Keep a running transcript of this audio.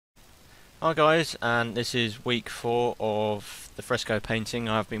Hi guys, and this is week 4 of the fresco painting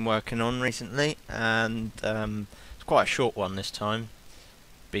I've been working on recently, and it's quite a short one this time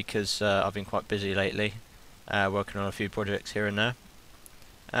because I've been quite busy lately, working on a few projects here and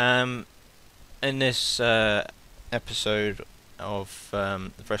there. In this episode of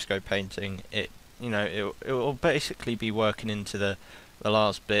the fresco painting, it will basically be working into the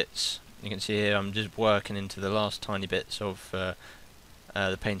last bits. You can see here I'm just working into the last tiny bits of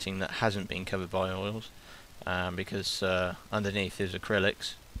the painting that hasn't been covered by oils, because underneath is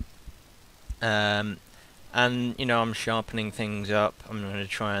acrylics. And I'm sharpening things up. I'm going to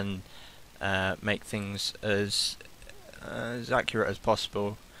try and make things as accurate as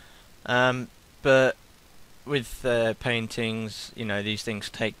possible. But with paintings, these things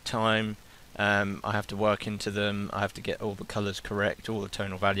take time. I have to work into them. I have to get all the colours correct, all the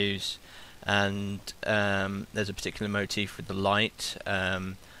tonal values, and there's a particular motif with the light.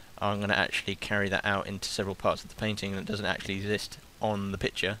 I'm going to actually carry that out into several parts of the painting that doesn't actually exist on the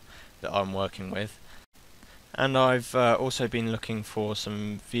picture that I'm working with. And I've also been looking for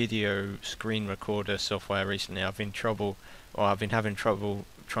some video screen recorder software recently. I've been having trouble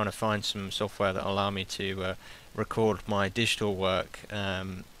trying to find some software that will allow me to record my digital work.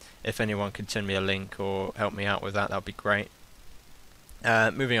 If anyone could send me a link or help me out with that, that'd be great.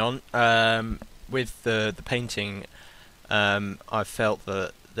 Moving on, with the painting, I felt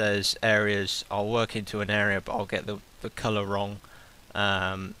that there's areas I'll work into an area, but I'll get the colour wrong,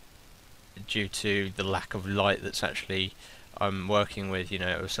 due to the lack of light that's actually I'm working with.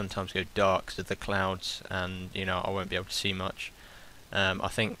 It will sometimes go dark because of the clouds, and I won't be able to see much. I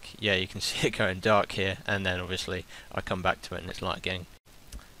think, yeah, you can see it going dark here, and then obviously I come back to it and it's light again.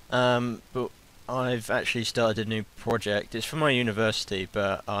 But I've actually started a new project. It's for my university,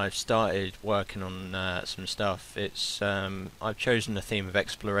 but I've started working on some stuff. I've chosen the theme of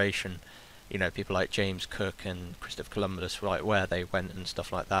exploration. People like James Cook and Christopher Columbus, like where they went and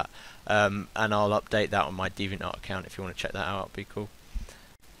stuff like that. And I'll update that on my DeviantArt account if you want to check that out. It'd be cool.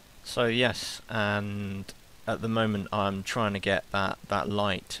 So yes, and at the moment I'm trying to get that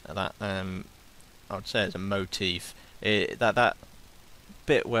light, that I'd say it's a motif. That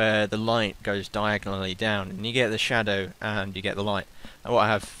bit where the light goes diagonally down and you get the shadow and you get the light. And what I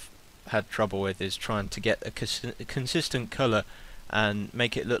have had trouble with is trying to get a consistent colour and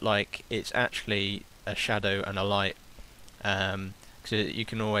make it look like it's actually a shadow and a light, because you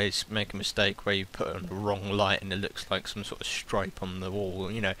can always make a mistake where you put on the wrong light and it looks like some sort of stripe on the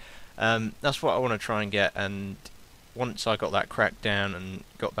wall. That's what I want to try and get, and once I got that cracked down and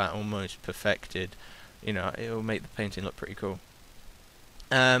got that almost perfected, it'll make the painting look pretty cool.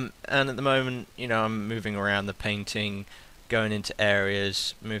 And at the moment, I'm moving around the painting, going into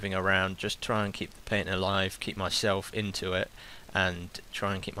areas, moving around, just try and keep the painting alive, keep myself into it, and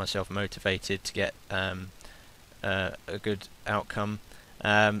try and keep myself motivated to get a good outcome.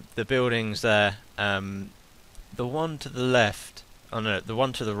 The buildings there, the one to the left, oh no, the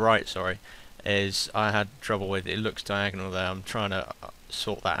one to the right, sorry, I had trouble with. It looks diagonal there. I'm trying to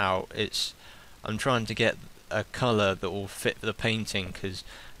sort that out. I'm trying to get a colour that will fit the painting, because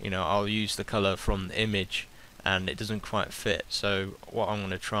I'll use the colour from the image and it doesn't quite fit. So what I'm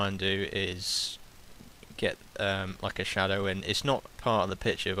going to try and do is get like a shadow in. It's not part of the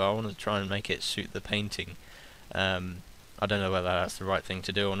picture, but I want to try and make it suit the painting. I don't know whether that's the right thing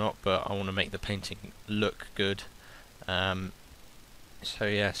to do or not, but I want to make the painting look good. So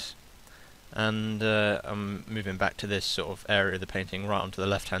yes, and I'm moving back to this sort of area of the painting right onto the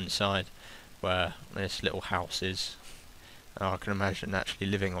left hand side where this little house is. I can imagine actually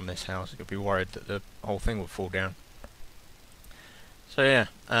living on this house. I could be worried that the whole thing would fall down. So yeah,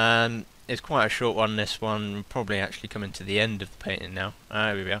 it's quite a short one, this one. Probably actually coming to the end of the painting now.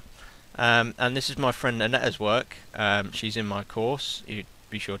 There we go. And this is my friend Anetta's work. She's in my course. You'd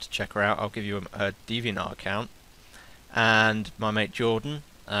be sure to check her out. I'll give you her DeviantArt account. And my mate Jordan,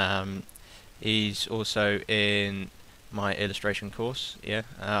 he's also in my illustration course. Yeah,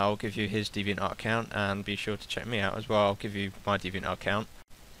 I'll give you his DeviantArt account, and be sure to check me out as well. I'll give you my DeviantArt account.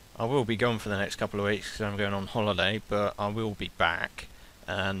 I will be gone for the next couple of weeks because I'm going on holiday, but I will be back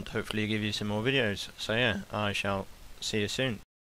and hopefully give you some more videos. So yeah, I shall see you soon.